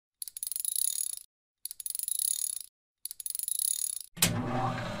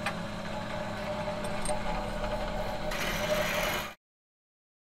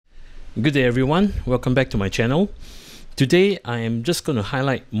Good day everyone, welcome back to my channel. Today I am just going to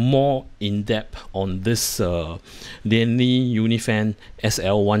highlight more in depth on this Lian Li Unifan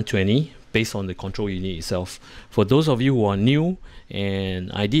SL120 based on the control unit itself. For those of you who are new,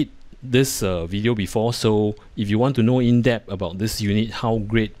 and I did this video before, so if you want to know in depth about this unit, how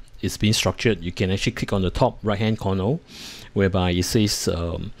great it's being structured, you can actually click on the top right hand corner whereby it says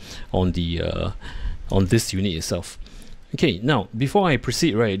on this unit itself. Okay, now before I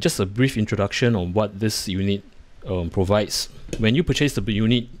proceed, right, just a brief introduction on what this unit provides. When you purchase the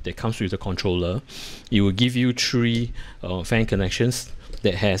unit that comes with the controller, it will give you three fan connections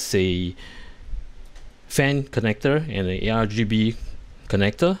that has a fan connector and an aRGB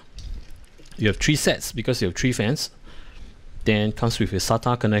connector. You have three sets because you have three fans. Then comes with a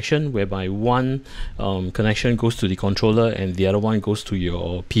SATA connection whereby one connection goes to the controller and the other one goes to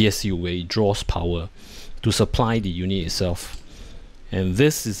your PSU where it draws power to supply the unit itself. And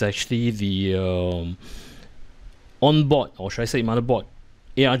this is actually the onboard, or should I say motherboard,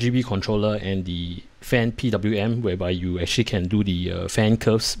 aRGB controller and the fan PWM, whereby you actually can do the fan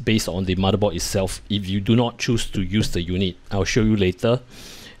curves based on the motherboard itself if you do not choose to use the unit. I'll show you later.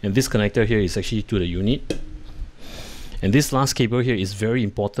 And this connector here is actually to the unit. And this last cable here is very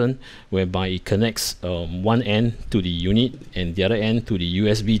important, whereby it connects one end to the unit and the other end to the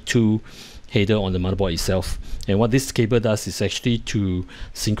USB 2 header on the motherboard itself. And what this cable does is actually to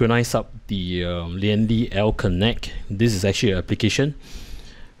synchronize up the Lian Li L Connect. This is actually an application,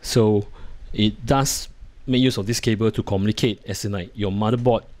 so it does make use of this cable to communicate, as in like your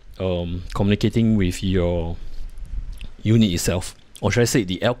motherboard communicating with your unit itself, or should I say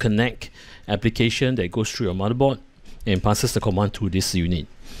the L Connect application that goes through your motherboard and passes the command to this unit.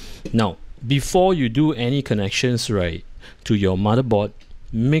 Now before you do any connections, right, to your motherboard,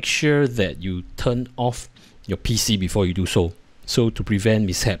 make sure that you turn off your PC before you do so to prevent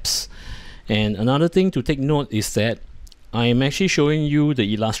mishaps. And another thing to take note is that I am actually showing you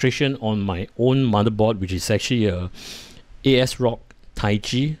the illustration on my own motherboard, which is actually a ASRock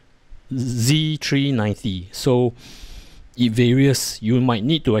Taiji Z390. So it varies. You might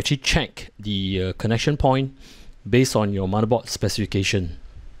need to actually check the connection point based on your motherboard specification.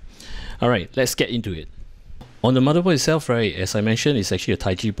 Alright, let's get into it. On the motherboard itself, right, as I mentioned, it's actually a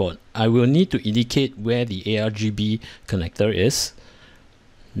Taiji board. I will need to indicate where the aRGB connector is.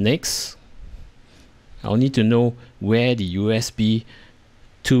 Next, I'll need to know where the USB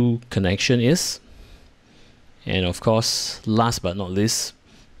 2 connection is. And of course, last but not least,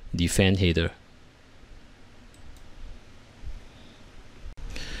 the fan header.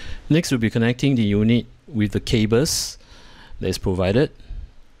 Next, we'll be connecting the unit with the cables that is provided.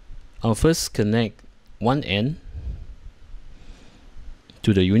 I'll first connect one end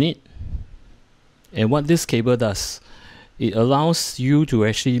to the unit, and what this cable does, it allows you to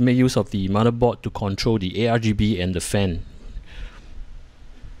actually make use of the motherboard to control the aRGB and the fan.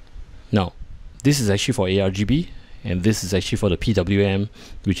 Now this is actually for aRGB, and this is actually for the PWM,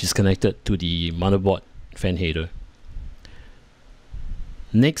 which is connected to the motherboard fan header.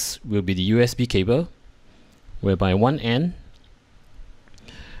 Next will be the USB cable, whereby one end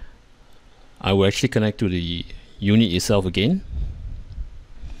I will actually connect to the unit itself again,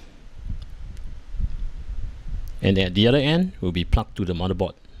 and at the other end will be plugged to the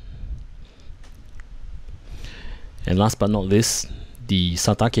motherboard. And last but not least, the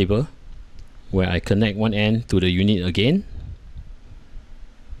SATA cable, where I connect one end to the unit again,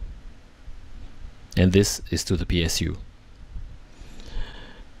 and this is to the PSU.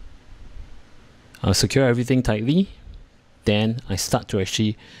 I'll secure everything tightly, then I start to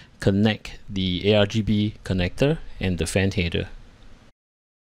actually connect the aRGB connector and the fan header.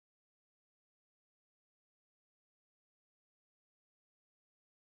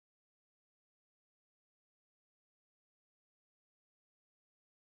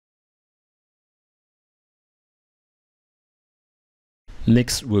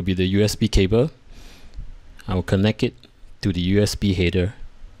 Next will be the USB cable. I will connect it to the USB header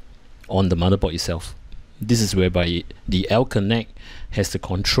on the motherboard itself. This is whereby the L Connect has the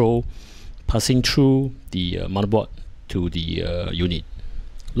control passing through the motherboard to the unit.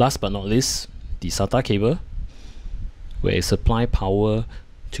 Last but not least, the SATA cable, where it supplies power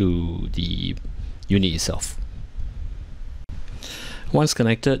to the unit itself. Once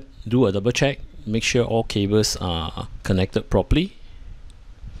connected, do a double check, make sure all cables are connected properly,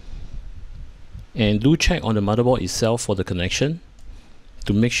 and do check on the motherboard itself for the connection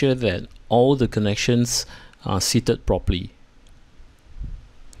to make sure that all the connections are seated properly.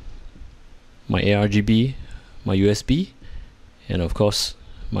 My aRGB, my USB, and of course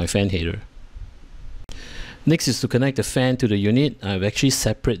my fan header. Next is to connect the fan to the unit. I've actually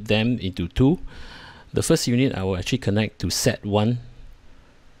separated them into two. The first unit I will actually connect to set 1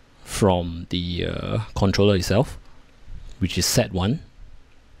 from the controller itself, which is set 1.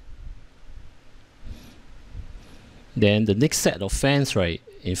 Then the next set of fans, right,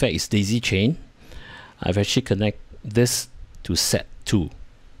 in fact is daisy chain. I've actually connect this to set 2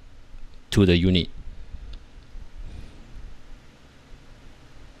 to the unit.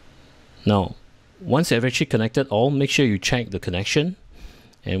 Now, once you've actually connected all, make sure you check the connection,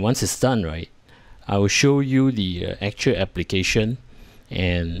 and once it's done, right, I will show you the actual application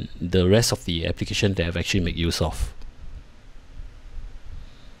and the rest of the application that I've actually made use of.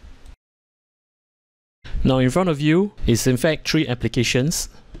 Now in front of you is in fact 3 applications.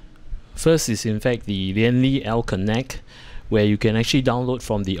 First is in fact the Lian Li L Connect, where you can actually download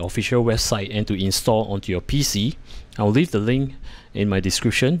from the official website and to install onto your PC. I'll leave the link in my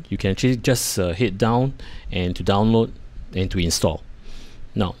description. You can actually just head down and to download and to install.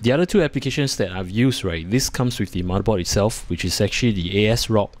 Now the other 2 applications that I've used, right, this comes with the motherboard itself, which is actually the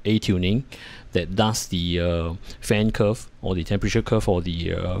aRGB A tuning that does the fan curve or the temperature curve for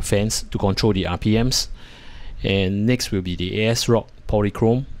the fans to control the RPMs. And next will be the aRGB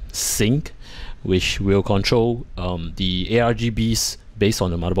Polychrome Sync, which will control the aRGBs based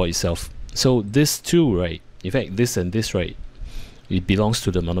on the motherboard itself. So this 2, right, in fact this and this, right, it belongs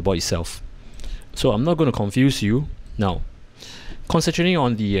to the motherboard itself. So I'm not going to confuse you. Now, concentrating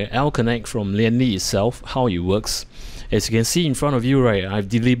on the L Connect from Lian Li itself, how it works. As you can see in front of you, right, I've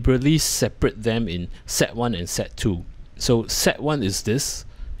deliberately separated them in set 1 and set 2. So set 1 is this,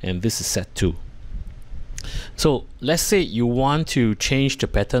 and this is set 2. So let's say you want to change the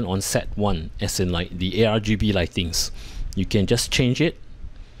pattern on set 1, as in like the aRGB lightings. You can just change it.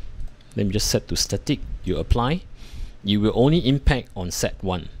 Let me just set to static. You apply. You will only impact on set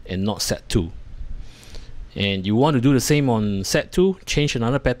 1 and not set 2. And you want to do the same on set 2, change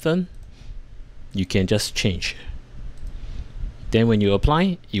another pattern, you can just change. Then when you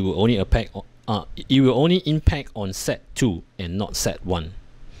apply, it will only impact on set 2 and not set 1.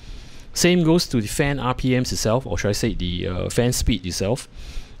 Same goes to the fan RPMs itself, or should I say the fan speed itself.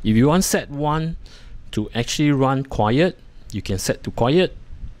 If you want set 1 to actually run quiet, you can set to quiet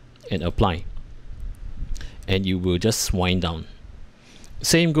and apply, and you will just wind down.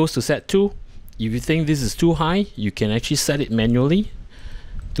 Same goes to set 2. If you think this is too high, you can actually set it manually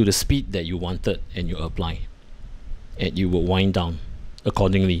to the speed that you wanted, and you apply, and you will wind down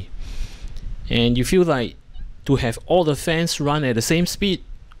accordingly. And you feel like to have all the fans run at the same speed,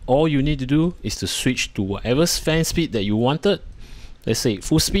 all you need to do is to switch to whatever fan speed that you wanted. Let's say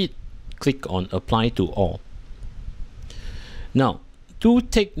full speed, click on apply to all. Now, do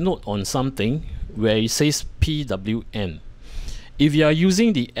take note on something where it says PWM. If you are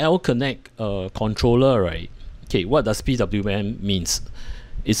using the L Connect controller, right, okay, what does PWM means?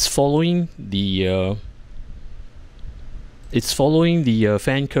 It's following the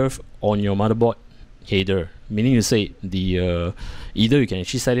fan curve on your motherboard header, meaning to say the either you can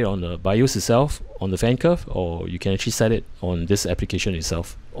actually set it on the BIOS itself on the fan curve, or you can actually set it on this application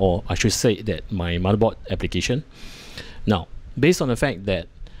itself, or I should say that my motherboard application. Now, based on the fact that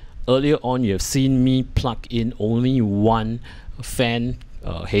earlier on you have seen me plug in only one fan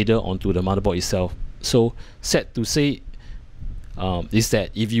header onto the motherboard itself, so set to say is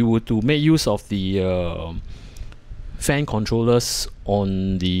that if you were to make use of the fan controllers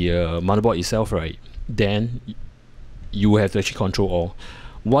on the motherboard itself, right, then you have to actually control all.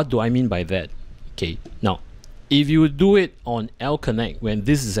 What do I mean by that? Okay, now if you do it on L Connect when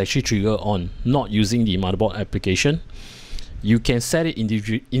this is actually triggered on, not using the motherboard application, you can set it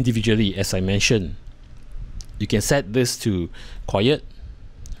individually. As I mentioned, you can set this to quiet,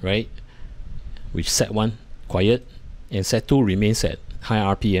 right, which set 1 quiet, and set 2 remains at high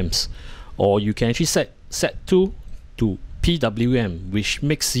RPMs, or you can actually set 2 to PWM, which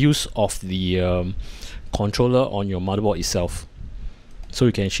makes use of the controller on your motherboard itself. So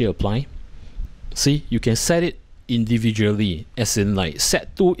you can actually apply. See, you can set it individually, as in like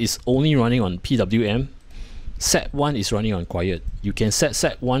set 2 is only running on PWM, set 1 is running on quiet. You can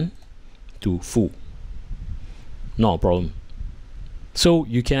set 1 to full, not a problem. So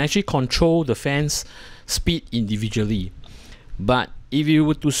you can actually control the fan's speed individually. But if you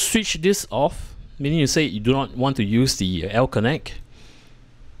were to switch this off, meaning you say you do not want to use the L Connect,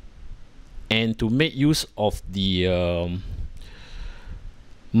 and to make use of the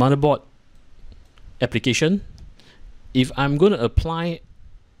motherboard application, if I'm going to apply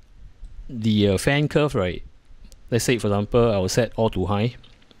the fan curve, right, let's say for example I will set all to high,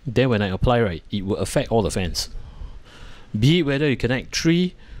 then when I apply, right, it will affect all the fans, be it whether you connect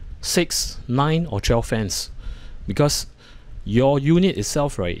 3 6, 9 or 12 fans, because your unit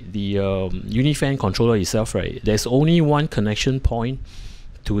itself, right, the Unifan controller itself, right, there's only one connection point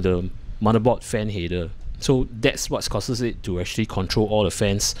to the motherboard fan header. So that's what causes it to actually control all the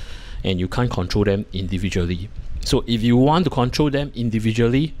fans, and you can't control them individually. So if you want to control them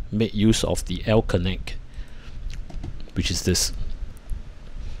individually, make use of the L connect, which is this.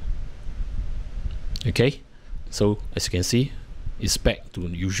 Okay, so as you can see, it's back to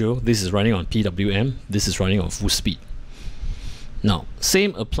usual. This is running on PWM, this is running on full speed. Now,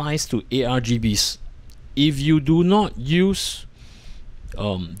 same applies to aRGBs. If you do not use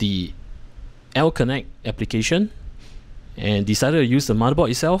the L connect application and decided to use the motherboard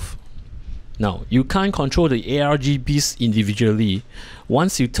itself, now you can't control the aRGBs individually.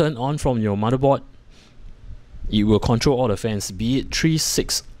 Once you turn on from your motherboard, it will control all the fans, be it 3,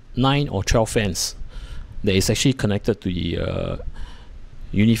 6, 9 or 12 fans that is actually connected to the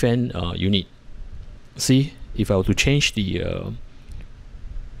Unifan unit. See, if I were to change the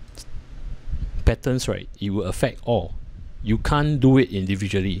patterns, right, it will affect all. You can't do it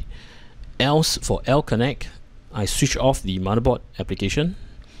individually. Else, for L connect, I switch off the motherboard application,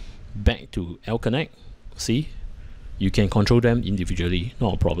 back to L connect. See, you can control them individually,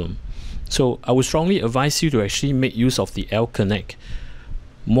 not a problem. So I would strongly advise you to actually make use of the L connect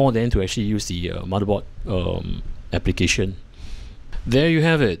more than to actually use the motherboard application. There you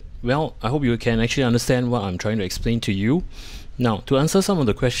have it. Well, I hope you can actually understand what I'm trying to explain to you. Now, to answer some of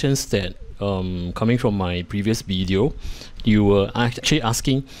the questions that coming from my previous video, you were actually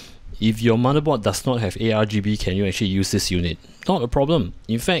asking, if your motherboard does not have aRGB, can you actually use this unit? Not a problem.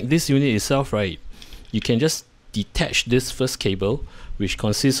 In fact, this unit itself, right, you can just detach this first cable, which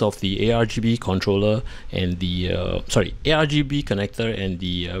consists of the aRGB controller and the aRGB connector and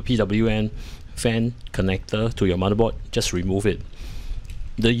the PWM fan connector to your motherboard. Just remove it.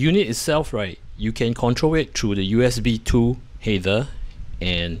 The unit itself, right, you can control it through the USB 2 header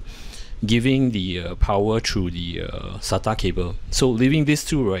and giving the power through the SATA cable. So leaving these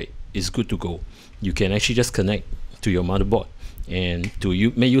two, right, is good to go. You can actually just connect to your motherboard and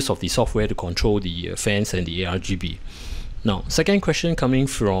to make use of the software to control the fans and the aRGB. Now, second question coming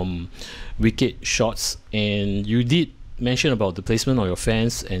from Wicked Shots, and you did mention about the placement of your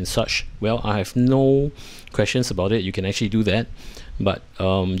fans and such. Well, I have no questions about it. You can actually do that. But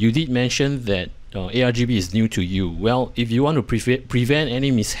you did mention that aRGB is new to you. Well, if you want to prevent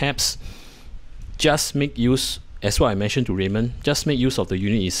any mishaps, just make use, as what I mentioned to Raymond, just make use of the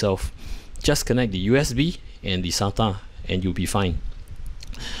unit itself. Just connect the USB and the SATA and you'll be fine.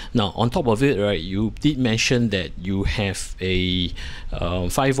 Now, on top of it, right, you did mention that you have a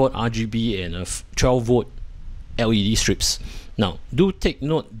 5V RGB and a 12V LED strips. Now, do take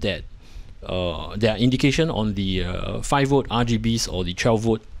note that there are indication on the 5V RGBs or the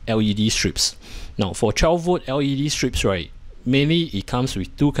 12V LED strips. Now, for 12V LED strips, right, mainly it comes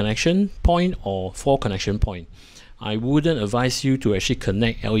with 2 connection point or 4 connection point. I wouldn't advise you to actually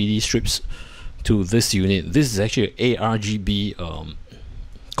connect LED strips to this unit. This is actually an aRGB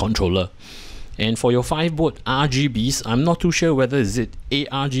controller. And for your 5V RGBs, I'm not too sure whether is it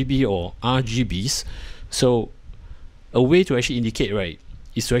aRGB or RGBs. So a way to actually indicate, right,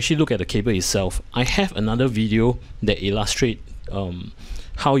 is to actually look at the cable itself. I have another video that illustrate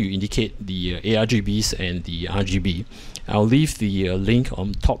how you indicate the aRGBs and the RGB. I'll leave the link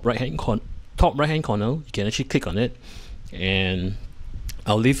on top right hand corner. You can actually click on it, and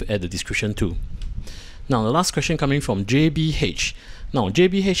I'll leave at the description too. Now, the last question coming from JBH. Now,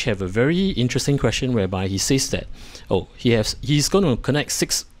 JBH have a very interesting question whereby he says that, oh, he's going to connect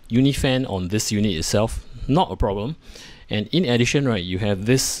 6 Unifan on this unit itself. Not a problem. And in addition, right, you have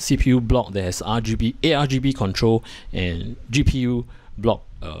this CPU block that has aRGB control and GPU block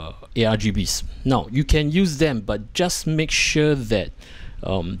aRGBs. Now, you can use them, but just make sure that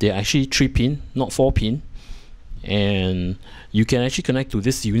they're actually 3-pin, not 4-pin. And you can actually connect to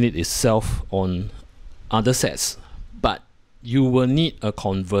this unit itself on other sets. But you will need a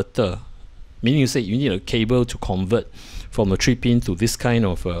converter, meaning you say you need a cable to convert from a 3-pin to this kind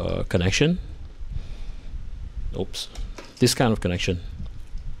of connection. Oops, this kind of connection.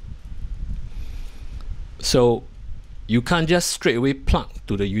 So you can't just straight away plug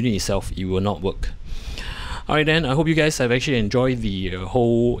to the unit itself. It will not work. Alright then, I hope you guys have actually enjoyed the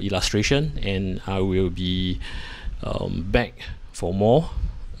whole illustration, and I will be back for more.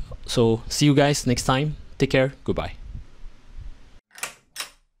 So see you guys next time. Take care. Goodbye.